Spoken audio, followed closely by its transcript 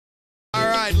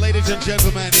Alright, ladies and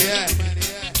gentlemen, yeah.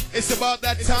 It's about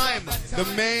that time, the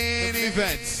main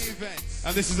event.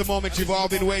 And this is the moment you've all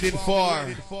been waiting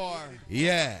for.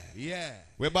 Yeah.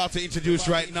 We're about to introduce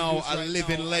right now a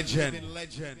living legend.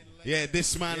 Yeah,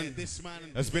 this man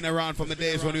has been around from the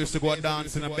days when we used to go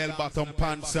dance in a bell-bottom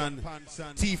pants and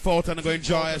teeth out and go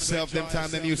enjoy ourselves. Them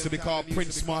time they used to be called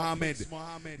Prince Mohammed.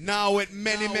 Now with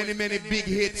many big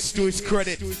hits to his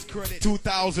credit.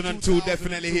 2002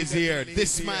 definitely his year.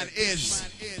 This man is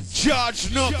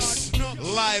George Nooks,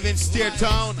 live in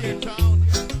Steertown.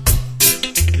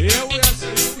 Here we are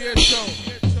saying Steertown.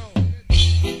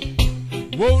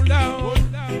 Whoa, down.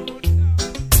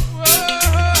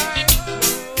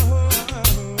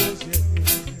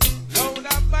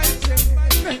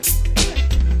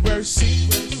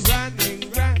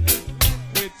 Running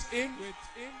with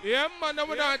him. Yeah, man, I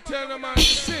would not tell them man to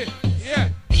sit. Yeah.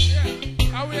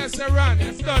 How we say run?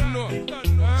 It's done no.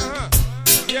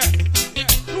 Yeah.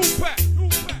 Tupac.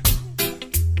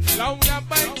 Loud and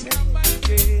biting.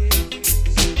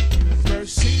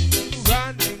 Mercy,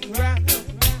 running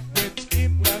with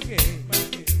him again.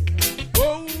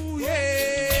 Oh, yeah.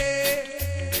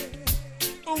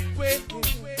 Oh, wait.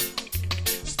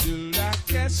 Still, I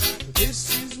guess this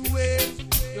is where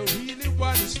you really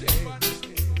want to stay.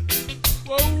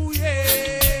 Oh, yeah.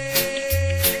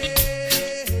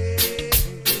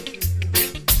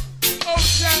 Oh,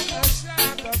 just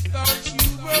like I thought you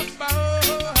were found.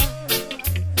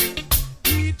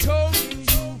 He told me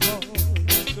you were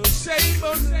the same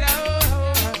old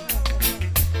love.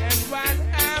 And while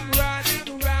I'm running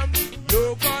around,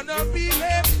 you're gonna be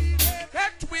left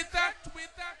with that.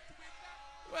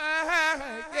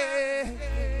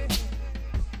 Yeah.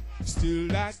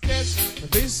 Still, I guess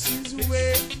this is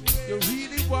where you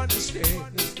really want to stay.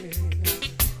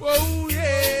 Oh,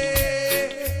 yeah.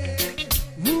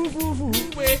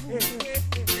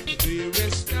 There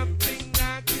is nothing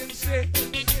I can say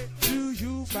to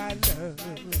you, my love.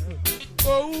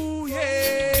 Oh, yeah.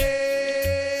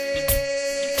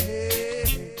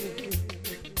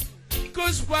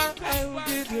 'Cause why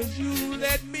did you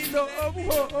let me know?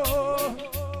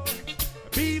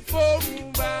 Before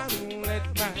I let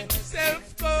myself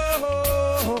go,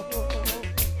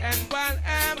 and while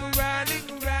I'm running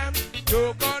around,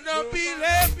 you're gonna be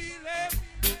left.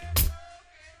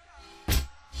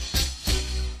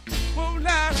 Oh,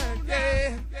 Lord,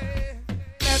 yeah,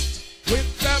 left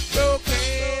with a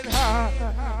broken heart.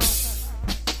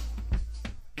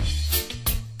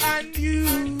 I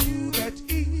knew that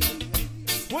he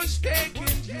was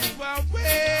taking you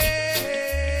away.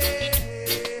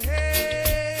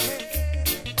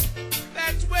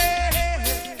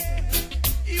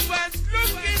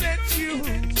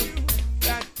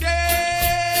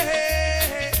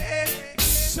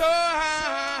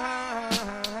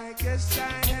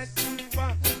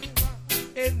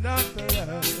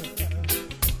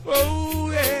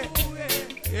 Oh, yeah.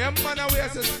 Yeah, man, we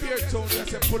as a spirit tone, we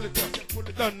as a pull it up.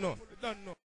 Don't know.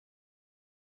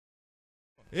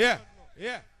 Yeah.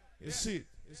 You see it.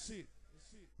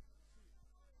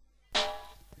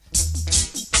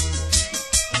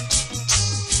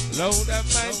 Lord have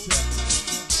mercy.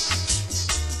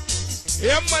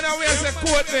 Yeah, man, we as a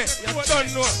court there. You don't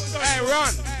know. Hey,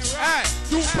 run. Hey,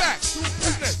 Tupac.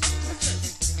 Business.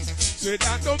 Say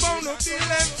that don't want to be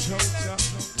left.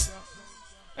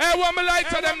 Hey, what me light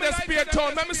to them this spear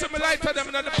town? Let me see me light to them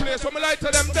in the place. What me light to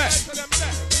them there? I'm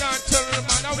not telling them,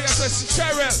 man. Now we have to see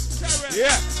Cheryl.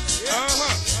 Yeah. I'm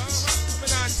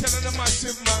not telling them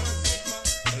massive, man.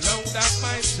 Along that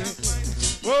mindset.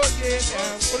 Oh, yeah.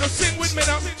 Wanna sing with me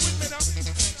now?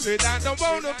 Say that don't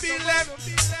want to be left.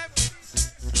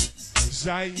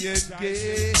 Zion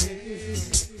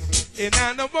gate. And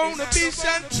I don't want to be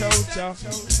Shantoto.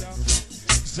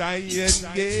 Zion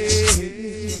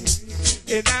gate.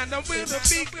 And I don't want to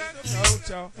be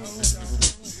Shantoto.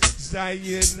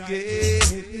 Zion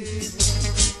gate.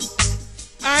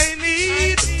 I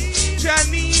need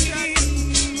Janine.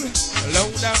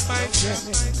 Alone that my chest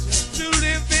to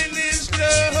live in his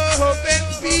love and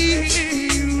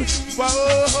feel.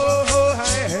 Whoa,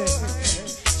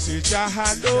 since I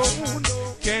alone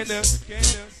can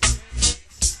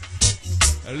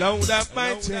alone that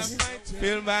my chest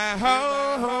fill my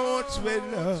heart with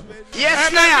love. Yes,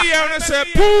 I'm not here and I say,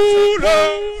 pull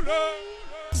up.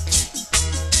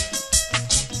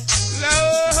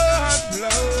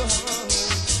 Love.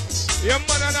 Your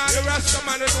man and all the rest of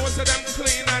man knows that them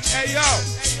clean and hey yo.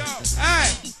 Hey.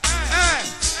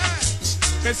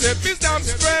 Me say if it's damn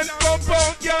spread, bump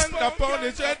out young, up on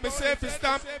his head, me say if it's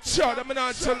damn short, I'm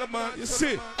not tell the man, you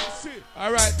see.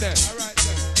 Alright then.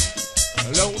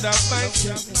 Alone that fight.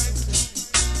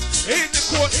 In the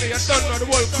court, you don't know the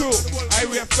whole crew. I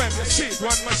will FM, you see it,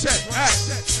 one Muschette.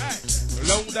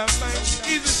 Along that mind,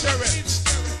 easy sheriff.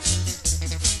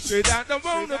 Say that I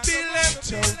wanna be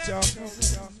left out.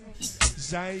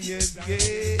 Zion,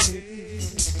 yeah.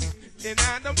 And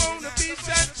I don't wanna be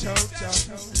sent out.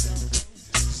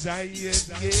 Zion,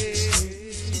 yeah.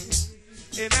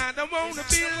 And I don't wanna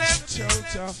be left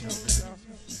out.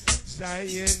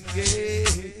 Zion, yeah.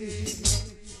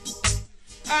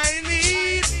 I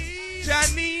need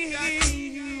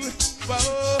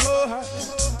whoa,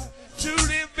 to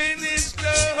live in this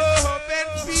love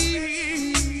and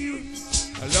feel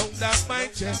along that my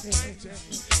chest.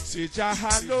 Say Jah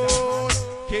alone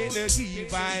can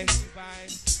give I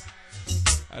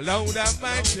along that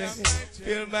my chest.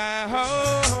 Fill my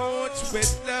heart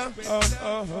with love,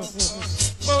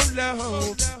 oh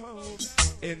love.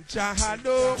 And Jah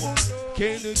alone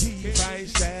can give I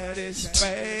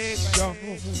satisfaction.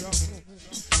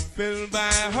 Fill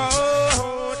my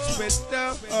heart with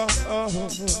love.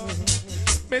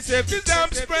 Me say fi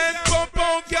stamp spread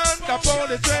pom-pom can upon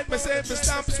the dread. Me say fi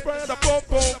stamp spread a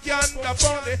pom-pom can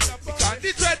upon the. Because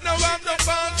the dread no have no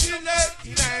bounty leg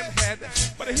in him head,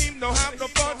 but him no have no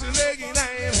bounty leg in him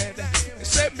head. Me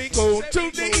say me go to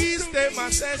the east, them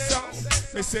a say so.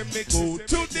 Me say me go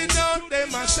to the north,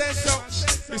 them a say so.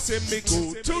 Me say me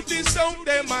go to the south,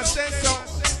 them a say so.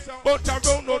 But I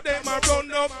run up them, I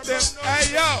run up them.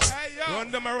 Hey yo, run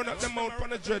them, I run up them out on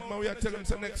the dread, man. We are telling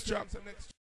them the next trap.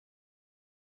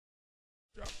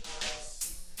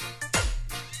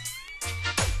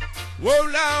 Whoa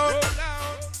loud.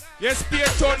 Yes,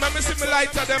 Pierre Tone, man. Me see me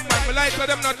lighter them, man. Me lighter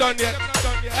them not done yet.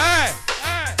 Hey.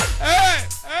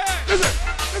 Listen.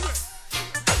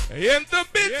 In the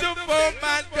beautiful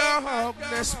my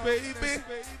darkness, baby.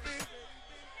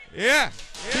 Yeah.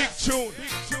 Big tune.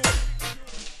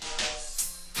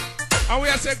 And we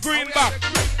have said greenback.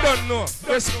 Don't know.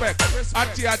 Respect.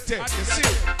 Ati. You see?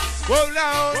 Whoa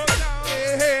loud.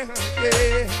 Yeah.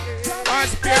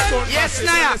 Yes,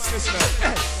 Naya.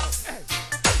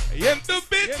 In the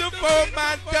beautiful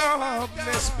my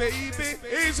darkness, baby.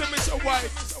 Easy, Mr.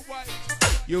 White.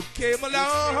 You came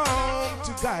along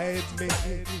to guide me.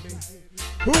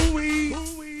 Hoo-wee.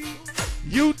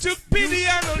 You took pity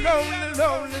on a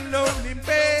lonely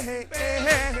man.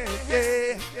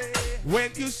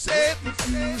 When you said that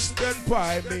you stand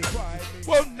by me.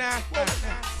 Whoa, now.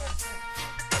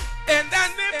 And I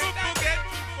never forget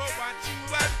what you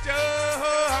have done.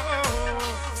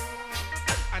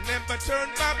 I never turn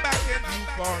my back and you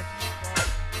for.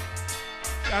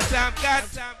 Cause I've got.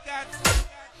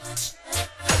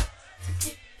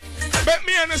 Make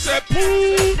me and say, poo.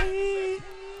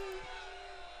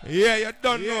 Yeah, you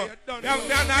don't know. Me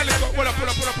and I pull up.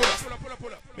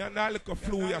 Me and I look a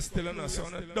flu, you're still on us. So I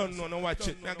don't know, no watch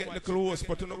it. Me I get a little horse,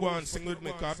 but you don't go and sing with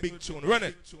me, cause a big tune. Run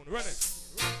it.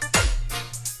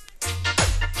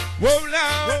 Whoa,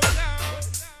 loud.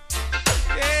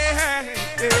 Yeah.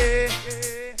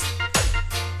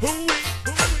 Hoo-wee.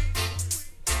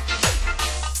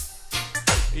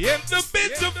 In the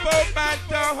beautiful my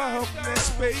darkness,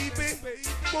 baby.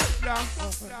 Whoa, loud.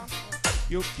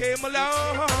 You came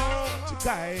along to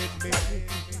guide me.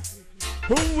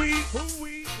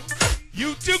 Hoo-wee.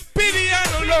 You took pity on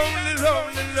a lonely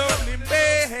man.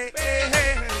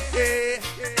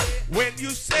 When you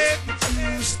said that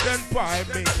you stand by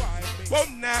me. Oh,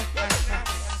 nah.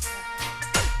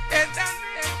 And I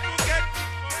never forget.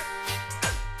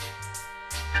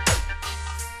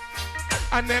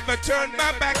 I never turned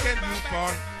my back and you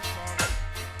for.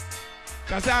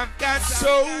 Cause I've got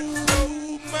so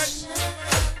much.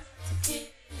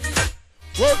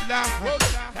 Whoa, now.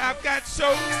 I've got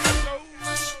so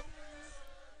much.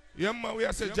 Yeah, man, we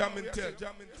have said Jamintel.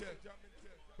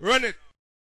 Run it.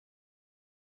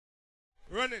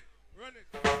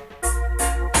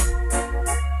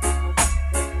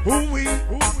 Hoo-wee.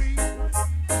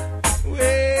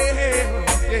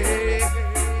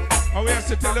 And we have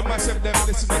to tell them myself, them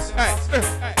listeners.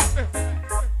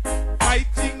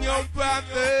 Fighting your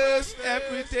brothers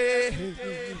every day.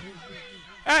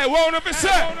 Hey, won't it be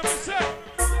said?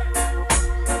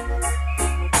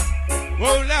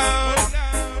 Whoa, loud.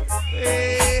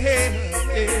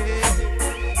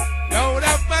 Lord,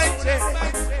 I'm fighting.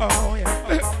 Oh, yeah.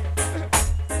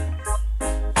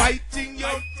 Fighting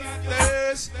your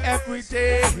brothers every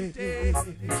day.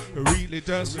 Really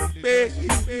doesn't make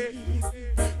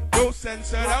no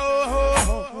sense at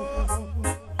all.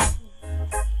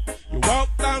 You walk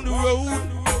down the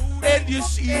road and you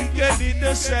see an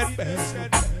innocent man.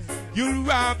 You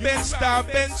rob and stab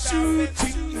and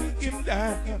shooting him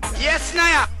down. Yes,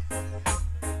 Naya.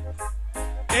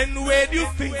 And where do you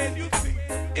think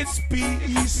It's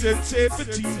peace and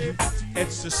safety.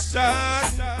 It's the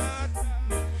sun.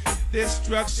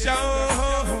 Destruction.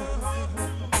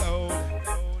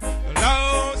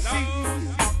 Lord, see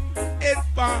it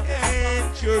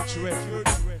find your treasure.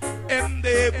 And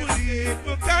they believe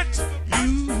got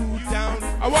you down.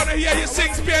 I want to hear you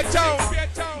sing Spear Town.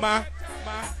 My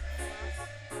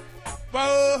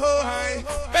boy,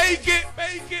 bake it.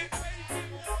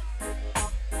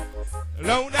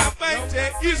 Lord, I might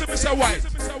take easy, Mr. White.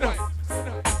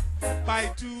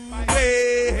 By two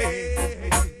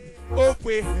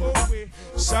way,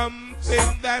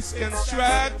 something that's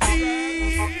constructive.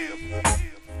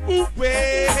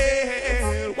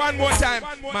 Well, one more time,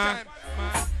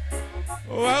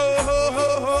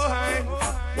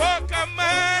 walk a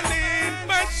mile in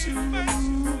my shoes.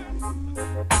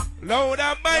 Lord,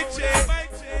 I might take,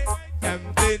 and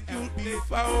then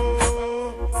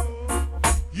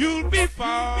you'll be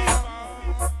far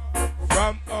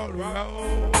from all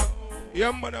around.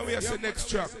 Yeah, man, where's the next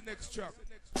track?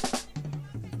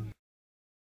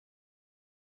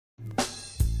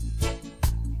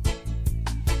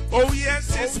 Oh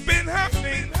yes, it's been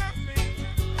happening,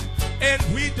 and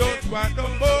we don't want no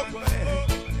more.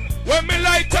 When me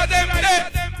light to them there,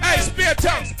 hey, Spear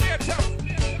Town,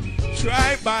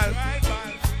 tribal.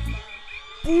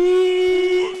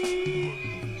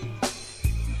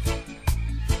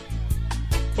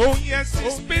 Oh yes,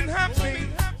 it's been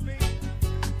happening,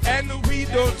 and we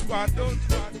don't want no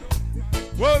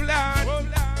more. Lord,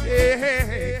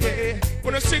 hey.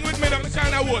 Wanna sing with me? Them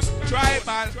kind of was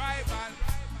tribal.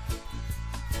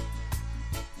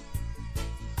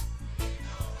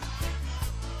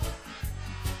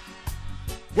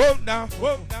 Whoa now,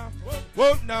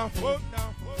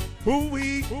 who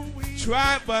we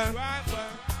tribal.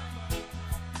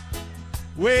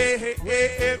 Wait,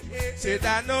 said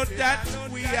I know that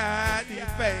we are the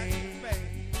fame.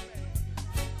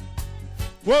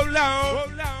 Whoa now,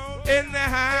 in the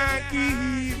high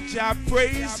give Jah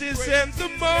praises in the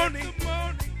morning.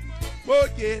 Oh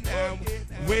yeah now,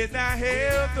 when I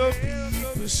hear the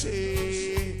people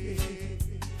say,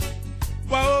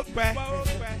 whoa back.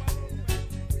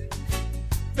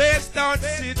 They start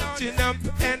sitting up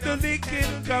and the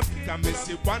licking cup. Come and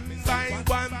see one by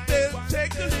one, they'll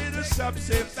take a little sip,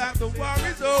 say that the war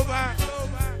is over.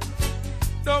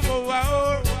 No more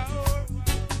war.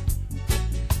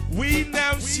 We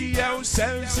now see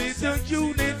ourselves in the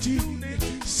unity,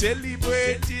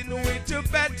 celebrating with a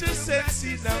better sense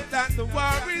now that the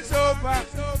war is over.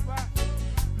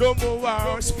 No more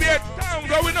war. Spear Town,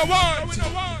 going to war.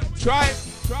 Try.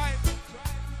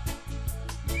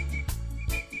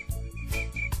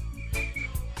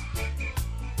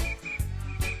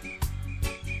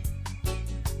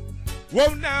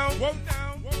 Whoa now,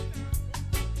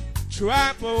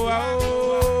 trouble,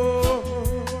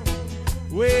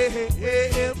 well,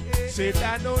 said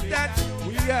I know that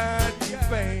we are the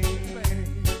fame.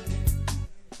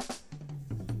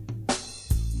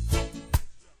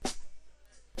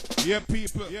 Yeah,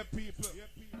 people, you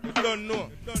don't know.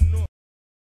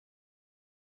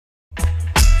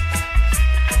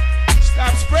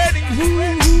 Stop spreading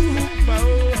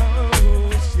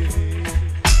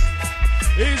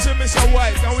Easy, Mr.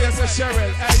 White, and we are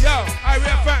Cheryl. Hey, yo, I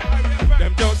refer.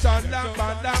 Them just on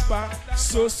lampa,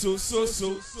 so,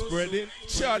 spreading.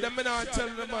 Sure, them not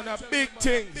telling them on a big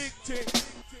thing.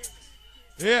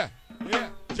 Yeah,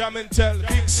 Jamintel,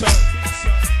 big song.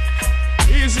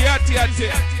 Easy, hatty.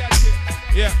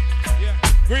 Yeah,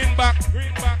 Greenback,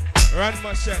 run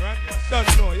Muschette.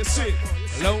 Don't know, you see.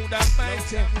 Loud and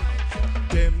mighty.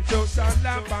 Them just a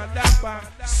lampa,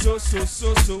 so.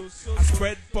 I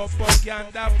spread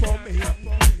propaganda for me.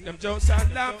 Them just a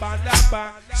lampa,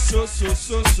 so.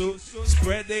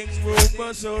 Spreading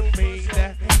rumors on me.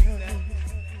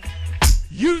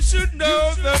 You should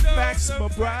know the facts, my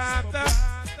brother.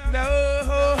 No,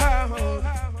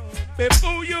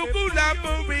 before you go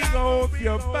laboring off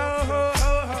your bow.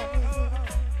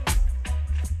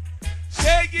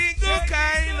 Saying all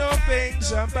kind of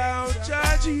things about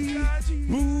Georgie.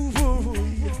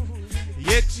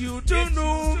 Yet you don't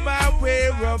know my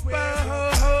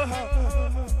whereabouts.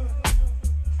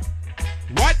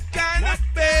 What kind of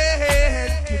man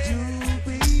could you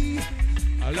be?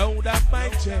 Alone that my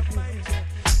check,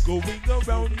 going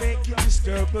around making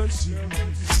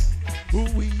disturbances.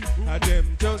 We are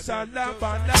them just a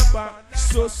lava,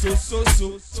 so,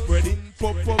 spreading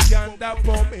propaganda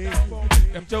for me.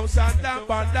 Them just a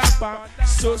lava,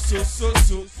 so,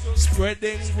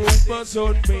 spreading rumors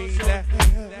on me.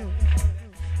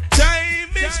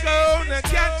 Time is gonna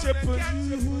catch up with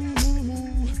you.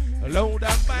 Alone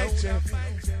that my check,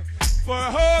 for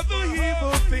all the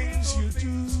evil things you do.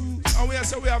 And we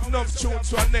say we have enough tunes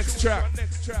for our next track.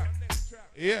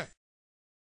 Yeah.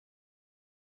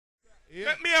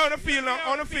 Let me on the field now,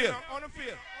 on the field.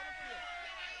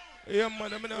 Yeah,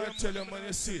 man, I'm going to tell you, man,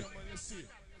 you see.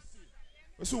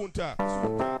 We soon talk.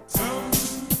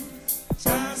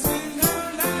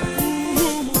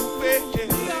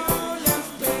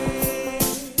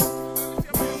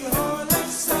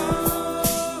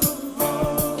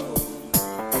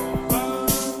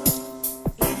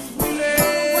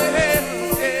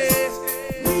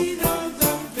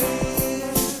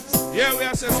 Yeah, we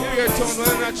are saying spirit tone,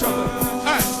 we're not trouble.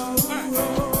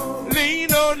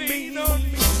 Lean on me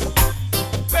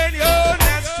when you're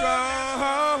not strong.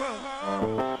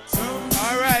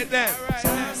 All right then.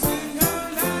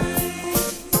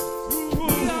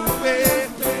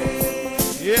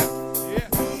 Yeah.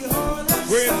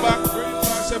 Bring back.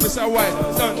 Say, Mr. White,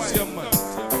 done, see man.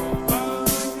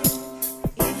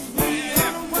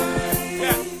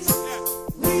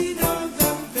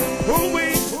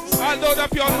 Although that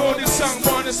you all know this song,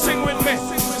 wanna sing with me.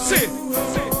 See,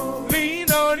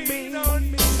 lean on me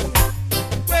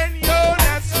when you're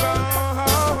not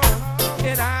strong,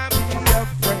 and I'm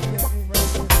afraid.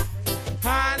 I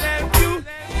let you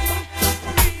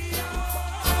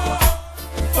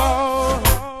fall.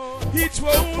 Each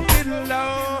won't be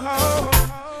long,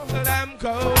 but I'm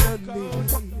gonna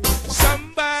need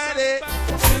somebody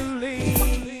to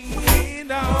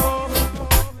lean on.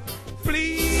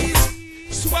 Please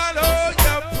swallow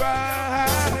your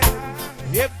pride.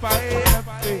 If I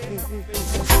ever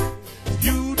fail,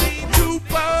 you need to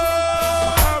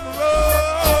borrow,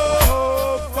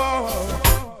 for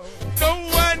no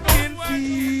one can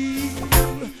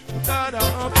feel none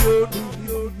of your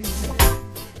needs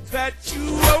that you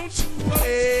won't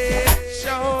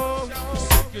show.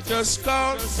 You just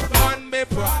call on me,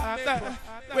 brother.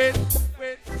 When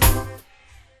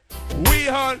we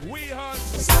on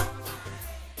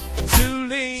to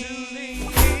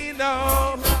lean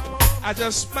on. I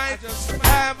just might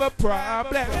have a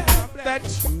problem that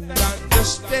you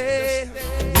understand.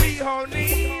 We all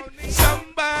need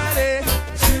somebody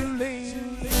to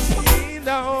lean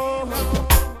on.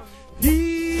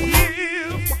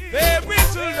 If there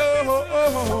is a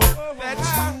load that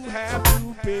you have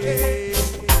to pay,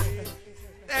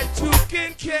 that you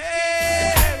can carry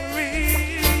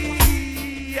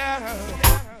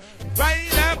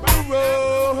right up the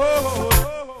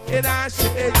road, and I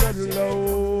said you're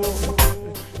low.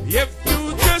 If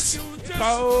you just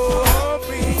call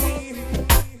me,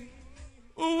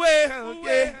 well,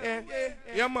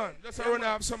 yeah, man. Just run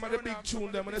up some of the big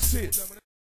tune them and that's it.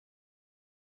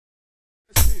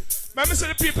 Let me see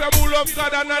the people who love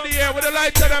God and not the air with the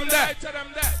light to them there.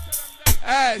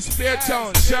 Hey,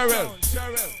 Speartown, Cheryl.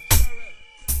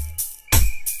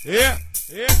 Yeah,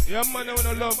 man, I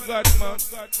wanna love God, man.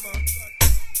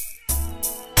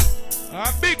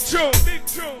 A big tune,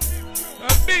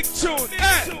 a big tune.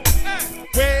 Hey,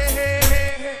 where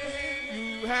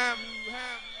you have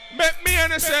met me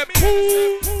and I said,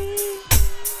 pooh.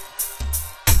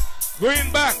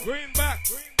 Greenback,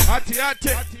 Hattie.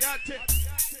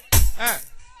 Hey.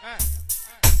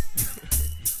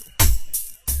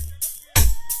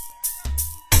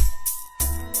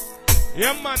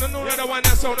 Yeah, man, I know the one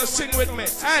that's gonna sing with me.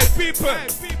 Hey, people.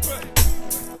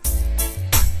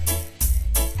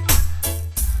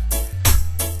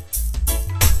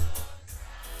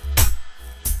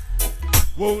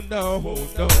 Oh no.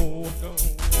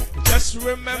 Just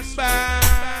remember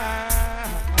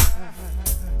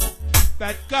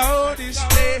that God is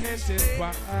standing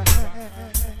by.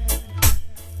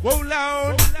 Oh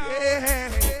Lord,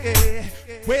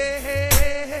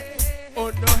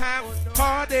 oh no, have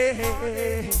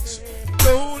heartaches,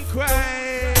 don't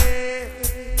cry.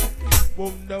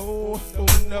 Oh no,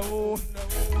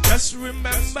 just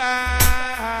remember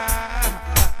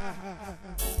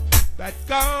that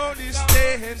God is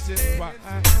standing by.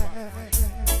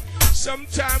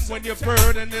 Sometimes when your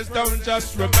burden is down,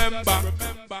 just remember.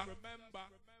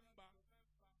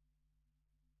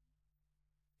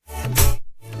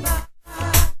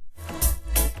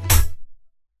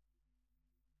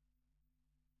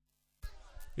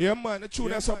 Yeah, man, the tune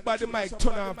that's up by the mic,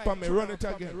 turn on for me, run it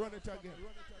again. Run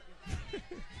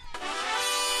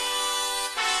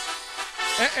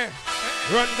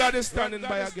God is standing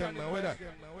by again, man. Where that?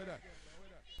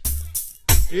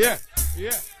 Yeah.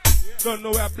 Don't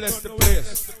know where I bless the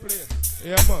place.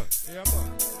 Yeah, man.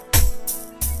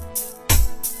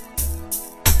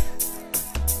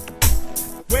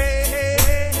 Where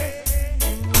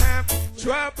you have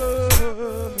trouble,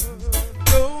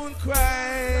 don't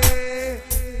cry.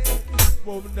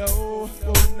 oh no,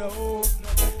 oh no.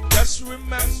 Just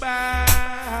remember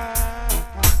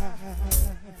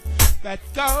that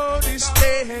God is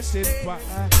standing by.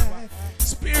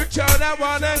 Spiritual, I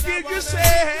wanna hear you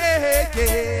say,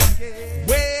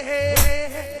 when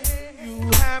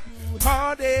you have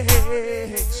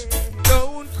heartaches,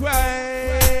 don't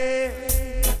cry.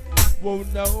 Oh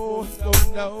no,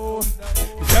 oh no.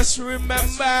 Just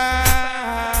remember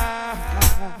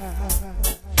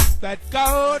that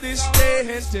God is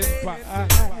standing by.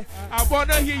 I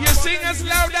wanna hear you sing as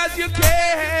loud as you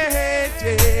can.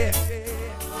 Yeah.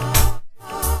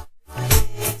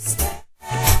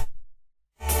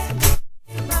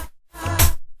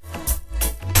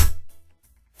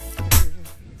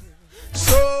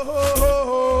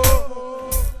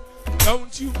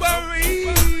 Don't you worry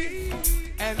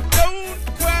and don't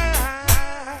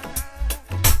cry.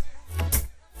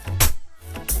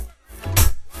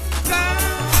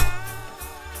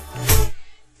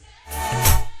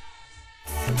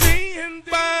 Being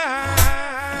by.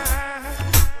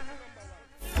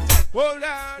 Hold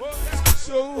on.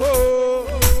 So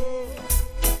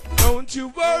don't you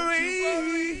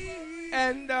worry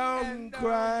and don't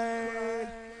cry.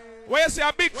 Where you say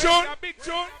a big tune?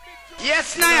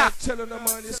 Yes, now. Telling them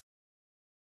on this.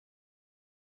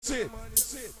 Sit.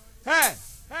 Hey.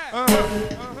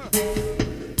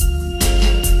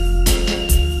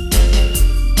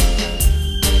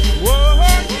 Whoa,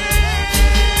 yeah.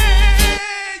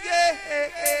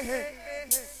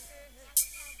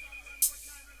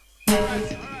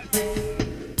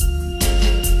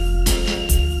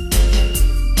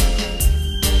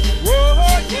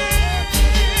 Whoa, yeah.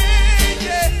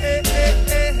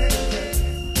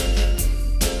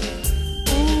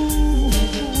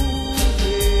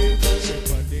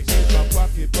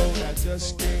 I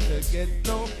just can't get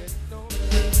no.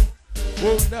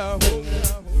 Oh no,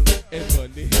 and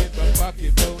money in my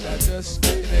pocket, but I just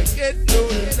can't get no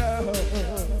love.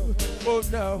 Oh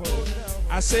no,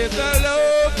 I said the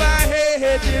love I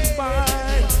had in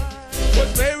mind was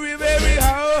very, very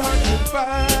hard to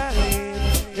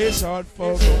find. It's hard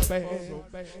for a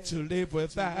man to live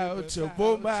without a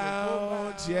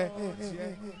woman, yeah.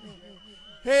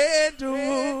 And a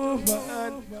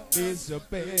woman is a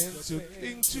band to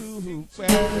cling to.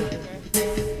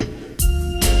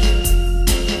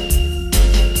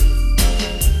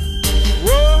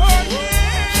 Whoa, yeah,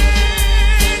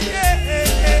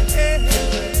 yeah.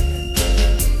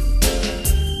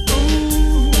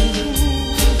 Ooh,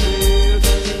 yeah.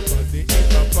 Money in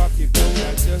my pocket, though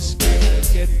I just can't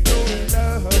get no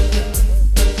love.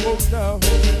 Oh no.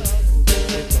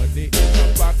 Money in my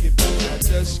pocket, but I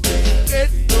just can't get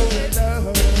no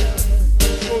love.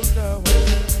 Oh no,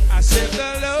 I said the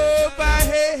love I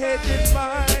had in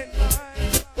mind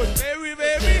was very,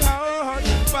 very hard to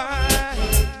find.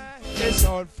 It's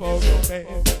hard for a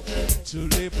man to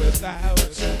live without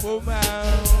a woman,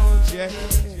 yeah.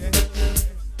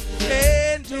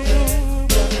 And a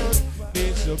woman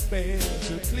needs a man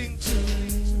to cling to.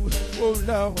 Oh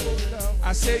no,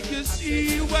 I said you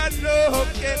see what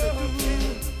love can do.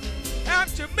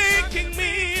 After making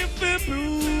me feel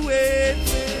blue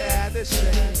and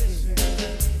ashamed.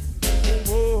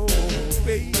 Oh,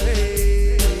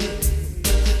 baby,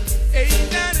 ain't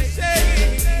that a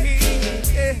shame,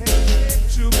 yeah,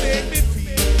 to make me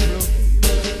feel blue.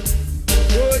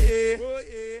 Oh yeah,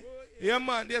 yeah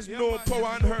man, there's no power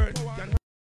on earth can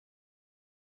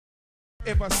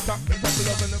ever stop me from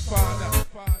loving the Father.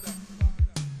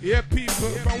 Yeah, people,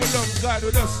 if I will love God,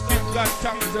 we just give God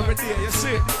thanks every day, you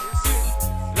see.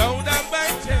 Loud and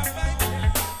biting.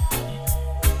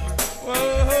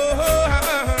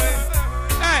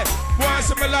 Hey, boy,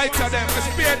 see me light to them. It's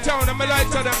Beer Town and me light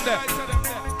to them there.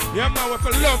 Yeah, man, if I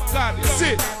love God, you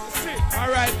see.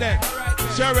 Alright then.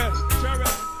 Cheryl,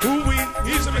 who win?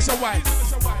 He's a Mr. White.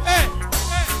 Hey,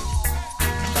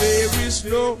 there is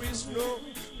no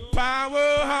power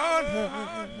on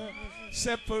earth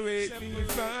separate me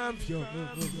from you.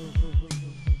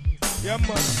 Yeah,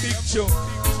 man, big joke.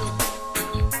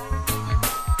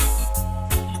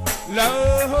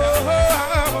 Love,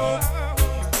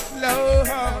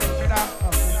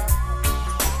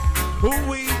 who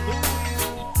we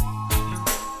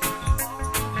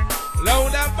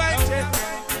loud and fighting.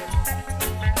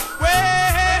 Well,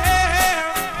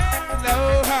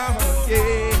 love,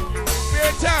 yeah.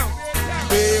 Beer Town,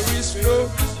 there is no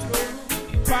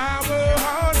power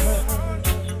on earth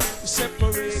to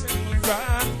separate me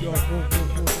from you.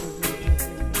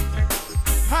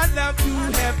 I love you,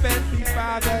 Heavenly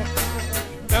Father.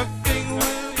 Nothing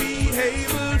will be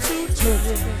able to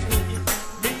turn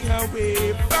me away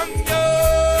from you.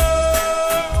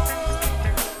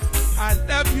 I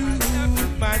love you,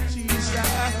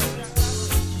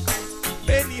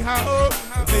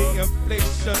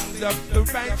 afflictions of the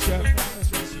righteous,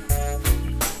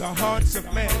 the hearts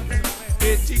of men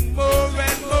getting more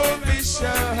and more vicious.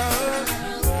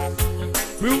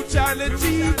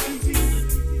 Brutality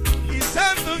is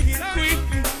on the increase.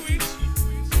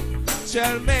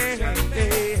 Shall man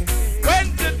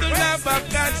when did the love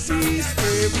of God cease?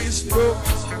 There is no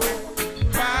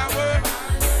power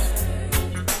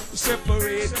to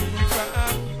separate me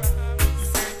from.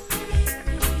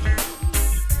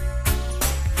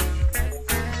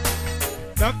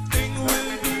 Nothing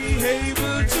will be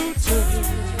able to turn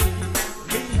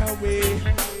me away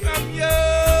from you.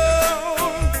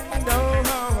 No,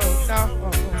 no.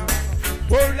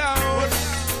 Oh Lord,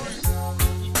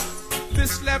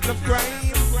 this level of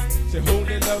crime, the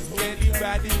only love can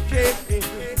eradicate.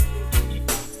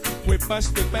 We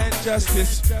must demand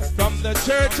justice from the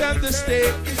church and the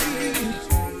state,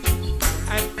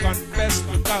 and confess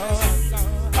to God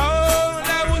all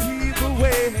our evil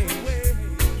ways.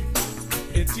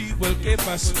 And He will give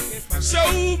us so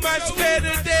much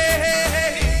better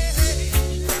days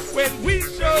when we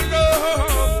show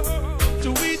love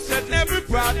to each and every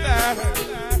brother.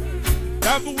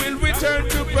 Love will return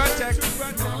to protect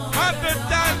other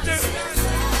doctor.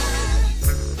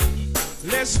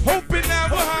 Let's hope in our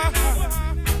heart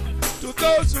to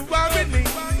those who are in need,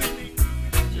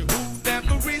 who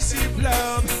never receive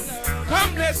love.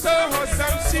 Come, let's sow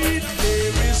some seed.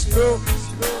 There is no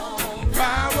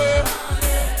power.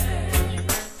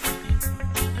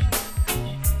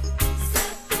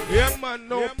 Yeah, man,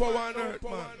 no power on earth,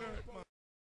 man.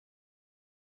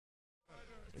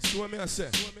 See what I say?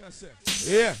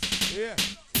 Yeah.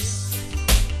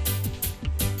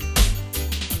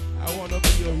 I want to be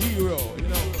your hero, you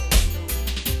know.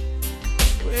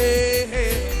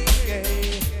 Hey,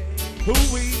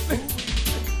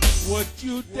 would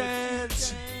you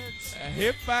dance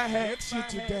if I had you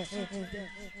to dance?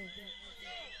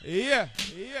 Yeah.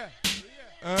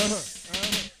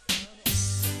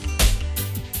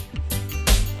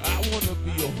 I want to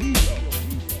be your hero.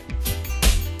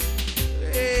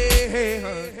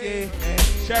 Hey.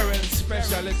 Sharon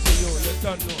speciality, you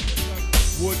don't know.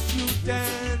 Would you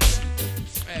dance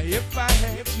if I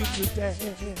had you to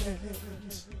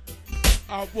dance?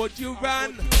 Or would you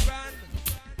run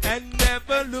and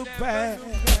never look back?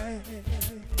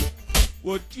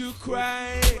 Would you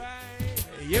cry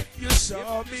if you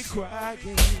saw me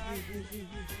crying?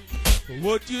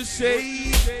 Would you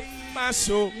save my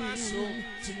soul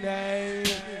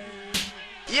tonight?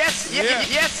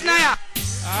 Yes, Naya.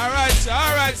 All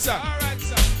right, sir.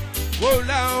 Whoa,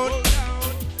 loud.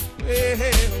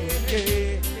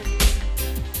 Hey.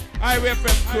 I wear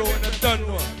from Crow and I don't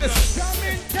know.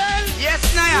 Jamintel. Yes,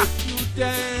 Naya. Would you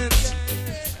dance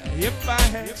if I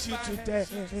had you to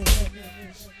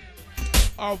dance?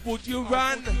 Or would you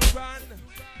run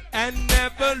and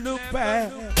never look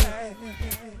back?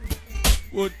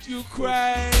 Would you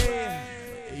cry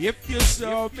if you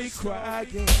saw me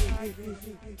crying?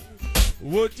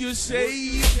 Would you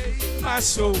save my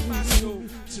soul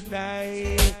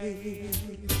tonight?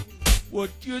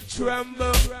 Would you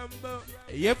tremble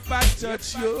if I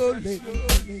touch your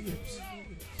lips?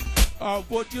 Or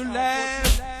would you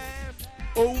laugh?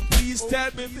 Oh, please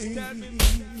tell me,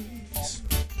 please.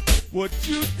 Would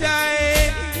you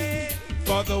die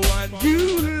for the one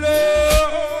you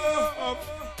love?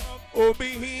 Oh,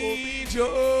 behind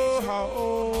your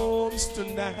homes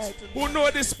tonight. Who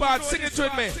know this part? Sing it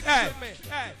with me. Hey.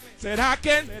 Said I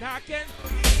can.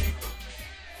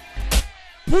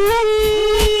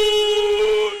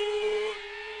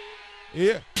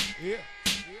 Yeah.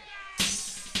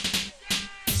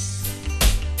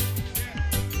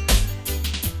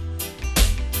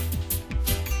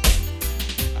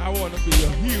 I want to be a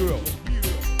hero.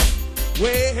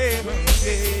 Wait.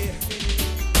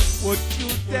 Would you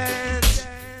dance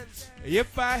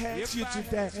if I had you to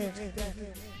dance?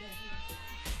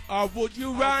 Or would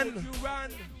you run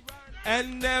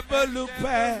and never look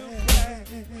back?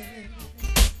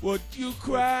 Would you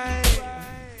cry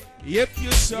if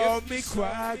you saw me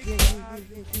crying?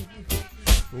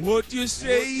 Would you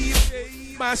save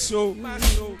my soul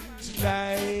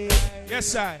tonight?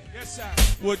 Yes, I.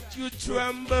 Would you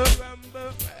tremble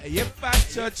if I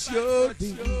touch your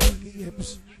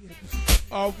lips?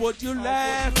 Or would you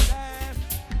laugh?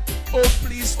 Oh,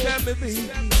 please tell me, please.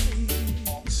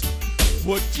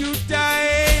 Would you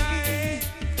die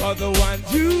for the one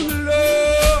you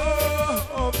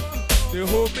love? To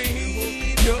hold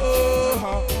me in your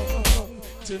heart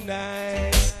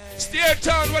tonight. Steer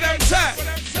town, what I'm saying.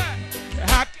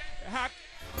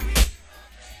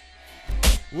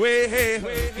 way,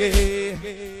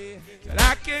 that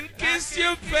I can kiss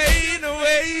your pain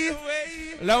away.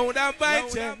 Lord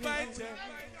Almighty,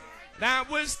 I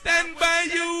will stand by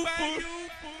you.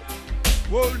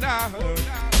 Oh Lord,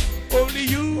 only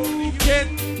you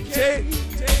can take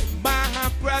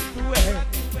my breath away.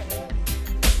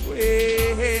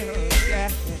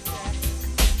 Well,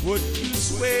 would you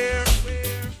swear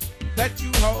that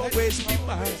you always be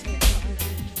mine?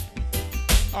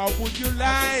 Or would you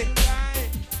lie?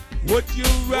 Would you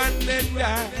run and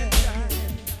die?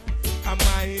 Am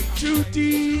I in too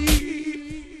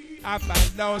deep? Have I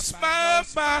lost my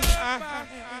mind?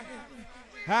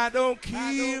 I don't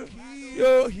care.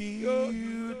 You're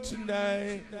here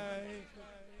tonight.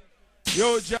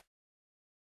 Yo, Jamintel.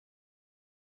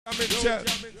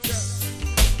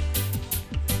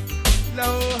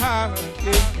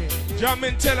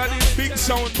 Jamintel of this big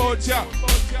sound bout ya.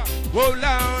 Whoa,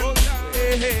 loud.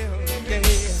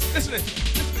 Listen.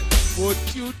 Would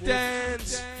you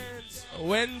dance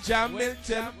when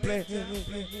Jamintel play?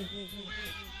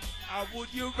 Or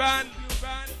would you run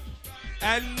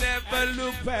and never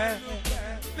look back?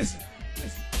 Listen.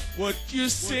 Would you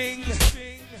sing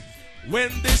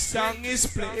when this song is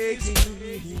played?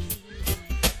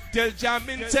 Tell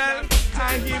Jamintel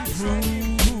I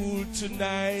improve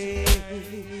tonight.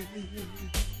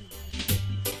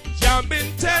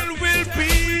 Jamintel will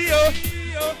be your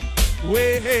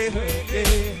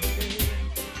way.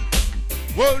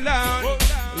 Whoa, loud,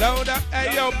 louder.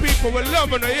 Hey, yo, people, we're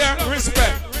loving it, yeah?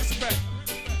 Respect.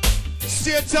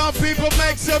 Sit down, people,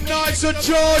 make some noise for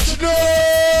George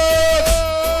Nooks!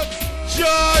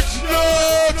 George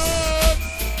Nooks!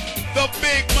 The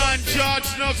big man, George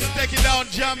Nooks, taking down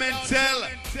Jamintel.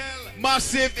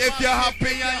 Massive, if you're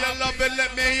happy and you love it,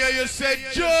 let me hear you say,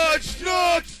 George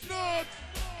Nooks!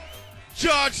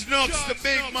 George Nooks, the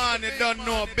big man, you don't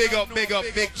know. Big up,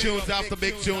 big tunes after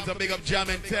big tunes, and big up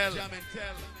Jamintel.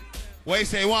 What you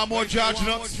say, you want more George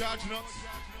Nooks?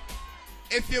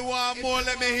 If you want more,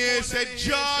 let me hear you say,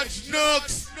 George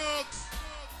Nooks!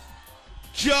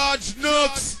 George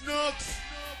Nooks!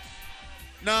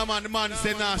 Nah, man, the man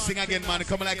say, nah, sing again, man.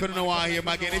 Come like I don't know why I hear him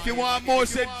again. If you want more,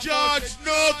 say, George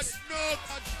Nooks!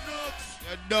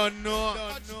 You don't know.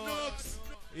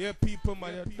 Yeah, people,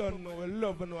 man, you don't know. We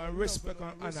love and respect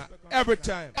and honor every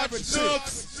time.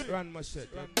 Nooks! Run Muschette.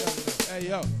 Hey,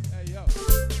 yo.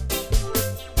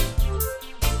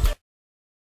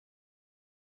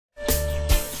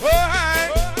 Oh, hi.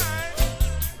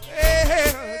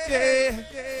 Hey.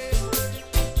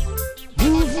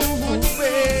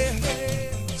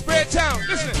 Spray town,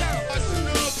 listen.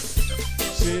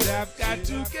 Said I've got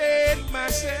to get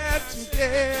myself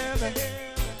together.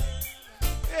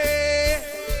 Hey.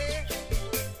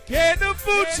 Can't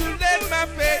afford to let my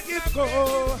faith go.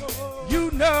 You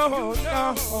know.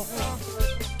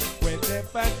 When the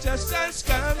just sun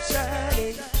comes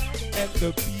shining and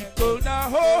the people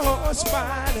now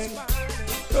smiling,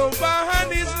 the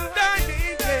one isn't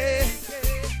dying there,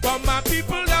 but my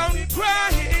people down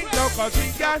crying. No, cause we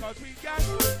got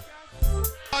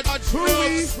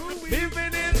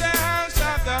living in the house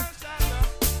of the,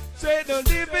 say the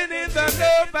living in the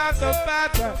love of the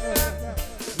Father,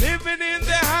 living in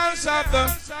the house of the,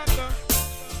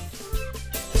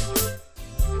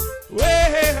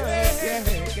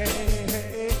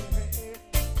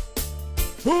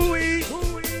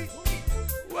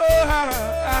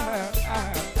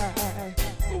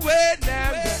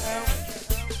 now.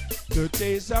 The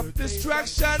days of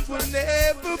destruction will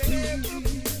never be.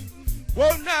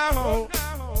 Whoa, now.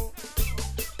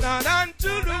 Not unto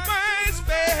the wise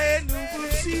man who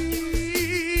will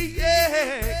see.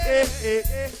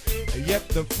 Yet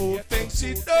the fool thinks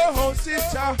he knows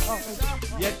it all.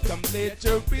 Yet come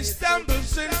later he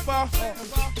stumbles and falls.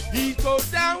 He goes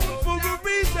down for a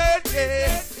reason,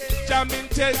 yeah.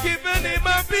 Jamintel giving him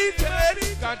a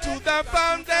beating. Gone to the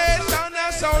foundation,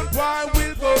 a sound boy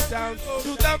will go down.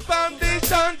 To the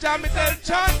foundation, Jamintel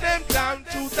turn them down.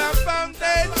 To the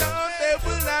foundation, they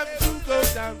will have to go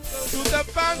down. To the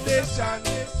foundation.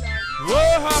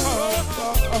 Whoa,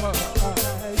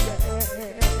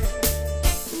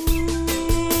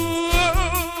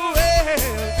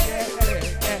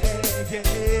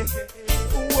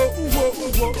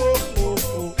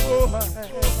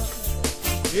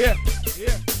 yeah.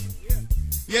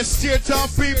 Yes, Steer Town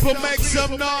people, make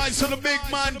some noise for the big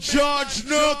man George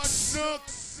Nooks.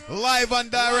 Live and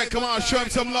direct, come on, show him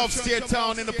some love. Steer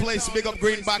Town in the place, big up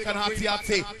Greenback and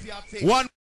Hattie. One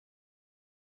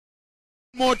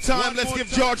More time, let's give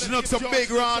George Nooks a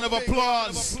big round of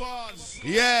applause.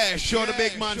 Yeah, show the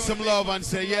big man some love and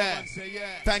say yeah.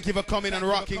 Thank you for coming and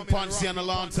rocking Poinciana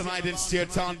lawn tonight in Steer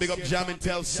Town. Big up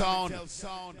Jamintel Sound.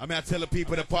 I mean, I tell the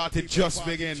people the party just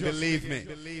began, believe me.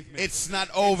 It's not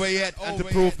over yet, and to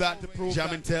prove that,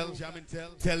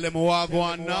 Jamintel, tell them who are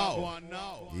going now.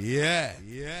 Yeah.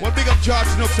 Well, big up George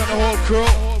Nooks and the whole crew.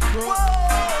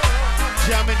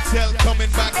 Jamintel coming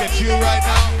back at you right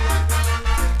now.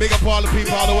 Big up all the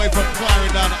people all the way from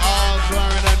Clarendon, all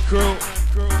Clarendon crew.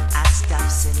 I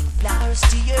stopped selling flowers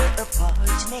to your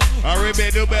apartment.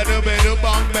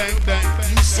 Bang, bang, bang.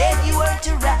 You said you weren't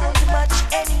around much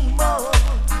anymore.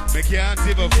 Me can't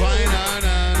even find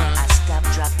I stopped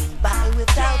dropping by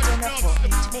without an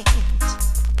appointment.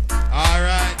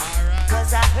 Alright.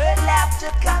 Cause I heard laughter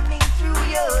coming through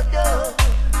your door.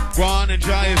 Go on,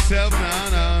 enjoy yourself,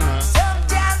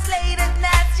 Sometimes late at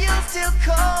night you'll still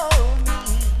call me.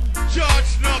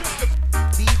 George Nooks.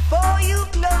 Before you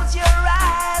close your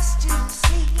eyes to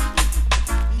sleep,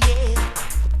 yeah,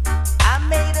 I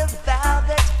made a vow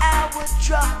that I would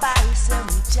drop by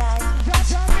sometime.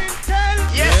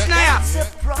 Yes, now. That's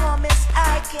a promise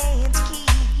I can't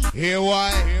keep. Hear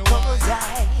why?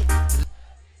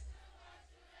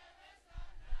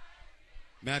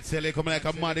 Man, I tell you, come like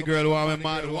a mad girl who I'm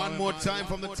mad. One more time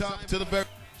from the top to the very.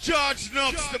 George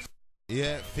Nooks.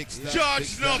 Yeah, fix that.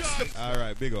 George Nooks.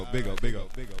 Alright, big up.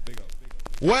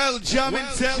 Well,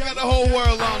 Jamintel got the whole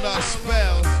world under a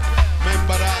spell.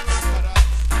 Remember that?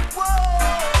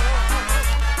 Whoa,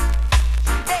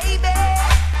 baby.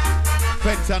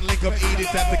 Fenton link up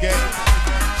Edith at the gate.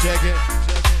 Check it.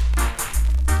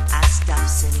 I stopped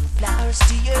sending flowers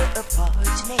to your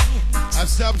apartment. I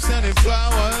stopped sending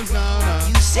flowers now.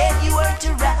 You said you weren't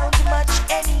around much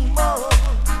anymore.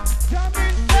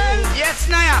 Yes,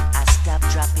 now. I stopped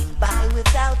dropping by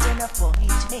without an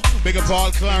appointment. Big up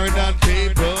all Clarendon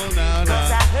people now.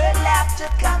 Cause I heard laughter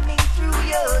coming through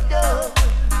your door.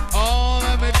 Oh,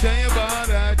 let me tell you about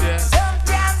that, yeah.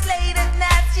 Sometimes late at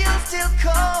night you'll still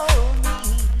call me.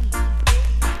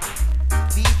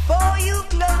 Before you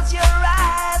close your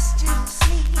eyes to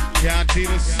sleep. Can't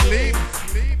even sleep.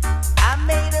 I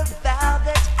made a vow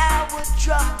that I would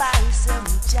drop by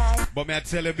sometime. But me I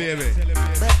tell you, baby.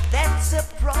 But that's a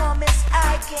promise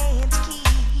I can't keep.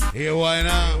 Here why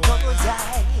now? Cause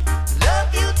I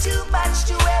love you too much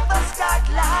to ever start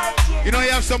lying. You know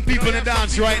you have some people in the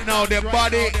dance right now. Their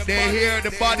body, they're here,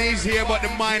 the body is here, but the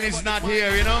mind is not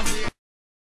here, you know?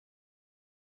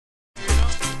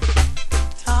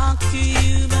 Talk to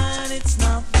you, but it's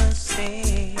not the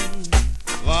same.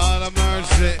 Lord of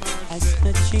mercy. As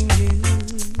touching you.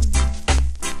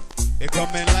 You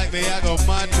come in like me, I go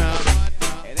mad now.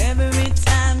 And every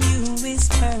time you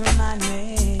whisper my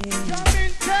name,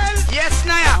 Yes, I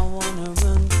now. wanna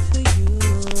run to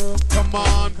you. Come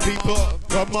on, people.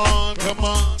 Come on.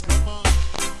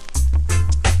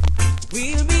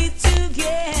 We'll be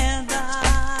together,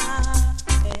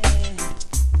 yeah.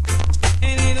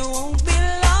 And it won't be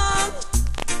long.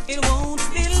 It won't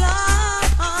be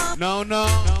long. No.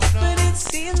 But it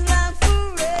seems like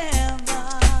forever.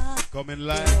 Coming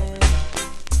live.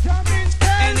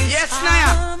 And it's Yes,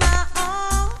 now. all my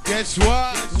own. Guess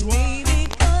what? Maybe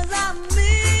 'cause I'm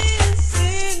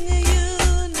missing you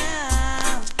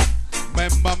now.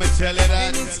 Remember me tell you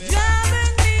And it's that.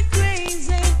 driving me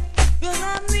crazy. 'Cause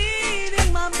I'm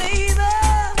needing my baby.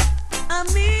 I'm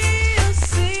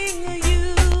missing you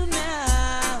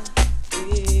now.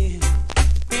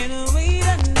 Yeah. In a way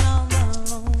that no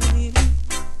one leave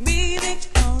me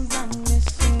because I'm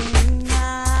missing you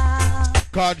now.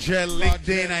 Cargel Link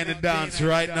Dana in the dance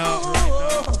right now.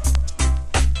 Oh,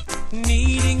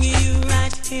 needing you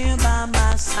right here by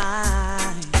my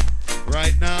side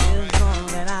Right now. is all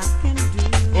that I can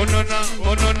do. Oh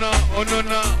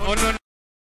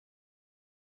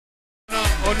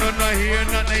no, hear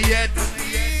nothing yet.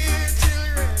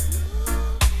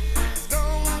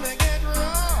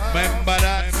 Remember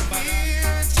that.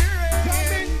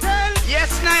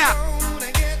 Yes, now.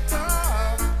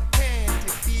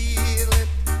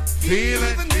 Feel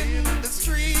it.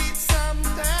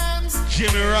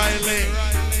 Jimmy Riley.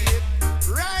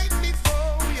 Right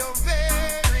before your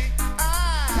very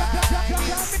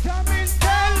eyes.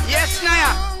 Yes,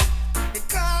 now. It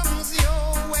comes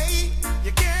your way.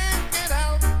 You can't get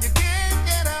out.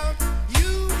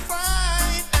 You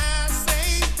fight, I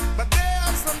say. But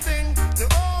there's something to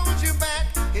hold you back.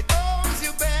 It holds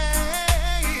you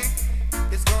back.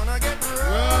 It's gonna get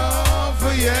rough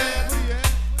for you.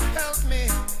 Help me,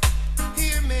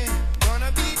 hear me.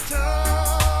 Gonna be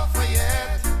tough for you.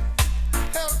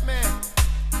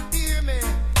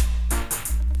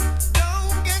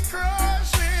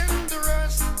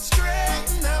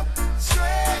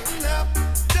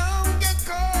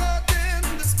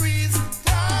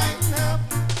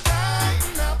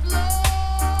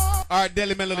 Alright,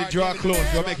 Deli Melody, draw close.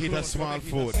 We'll make it a small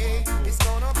food. It's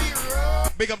gonna be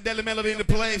rough. Big up Deli Melody in the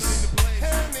place.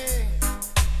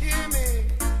 Hear me.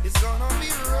 It's gonna be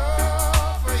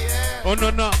rough, yeah. Oh no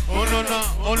no, oh no no,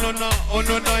 oh no no, oh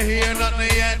no no, hear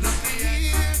nothing yet.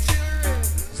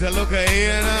 So look at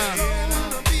here now.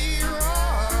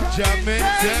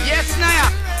 Jamintel. Yes,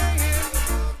 Naya.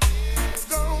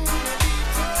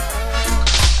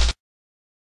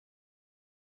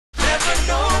 Never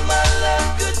know my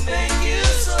love could make you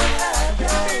so happy.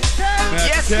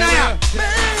 Yes, Naya.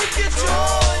 Make your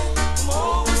joy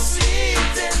more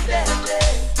sweet and deadly.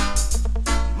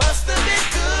 Must have been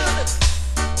good,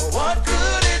 or what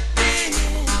could it be?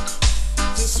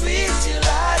 To sweet you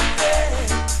like that,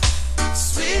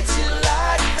 sweet you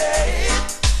like that,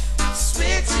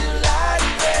 sweet you like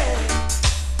that.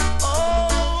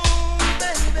 Oh,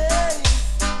 baby,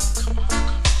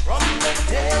 from the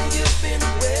day you've been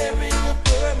wearing a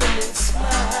permanent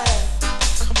smile.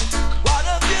 What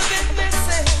have you been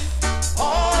missing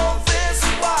all this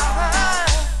while?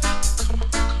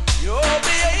 You're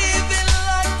behaving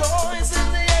like toys in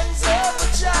the hands of a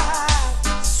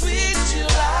child. Sweet you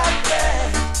like that,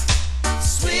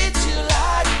 sweet you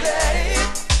like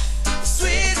that,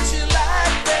 sweet you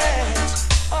like that.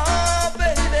 Oh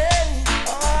baby,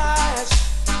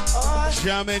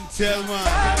 Jamintel,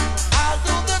 man. I'll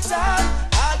do the time,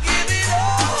 I'll give it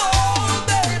all,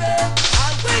 baby.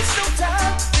 I'll waste no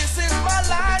time, this is my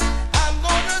life. I'm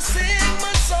gonna sing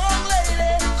my song,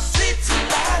 lady. Sweet you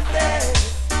like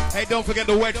that, Hey, don't forget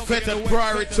the Wet Fete at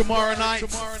Priory tomorrow night.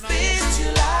 sweet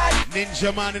you like.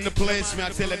 Ninja Man in the place, me. I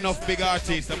tell enough big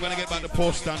artists. I'm gonna get back the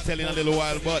poster and tell you in a little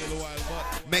while, but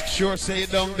make sure say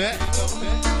it down there.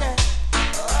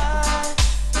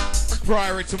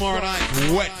 Priory tomorrow night,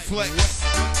 Wet Flex.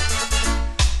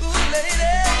 Ooh,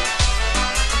 lady,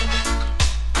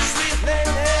 sweet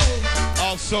lady.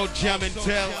 Also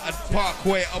Jamintel at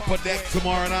Parkway Upper Deck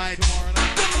tomorrow night.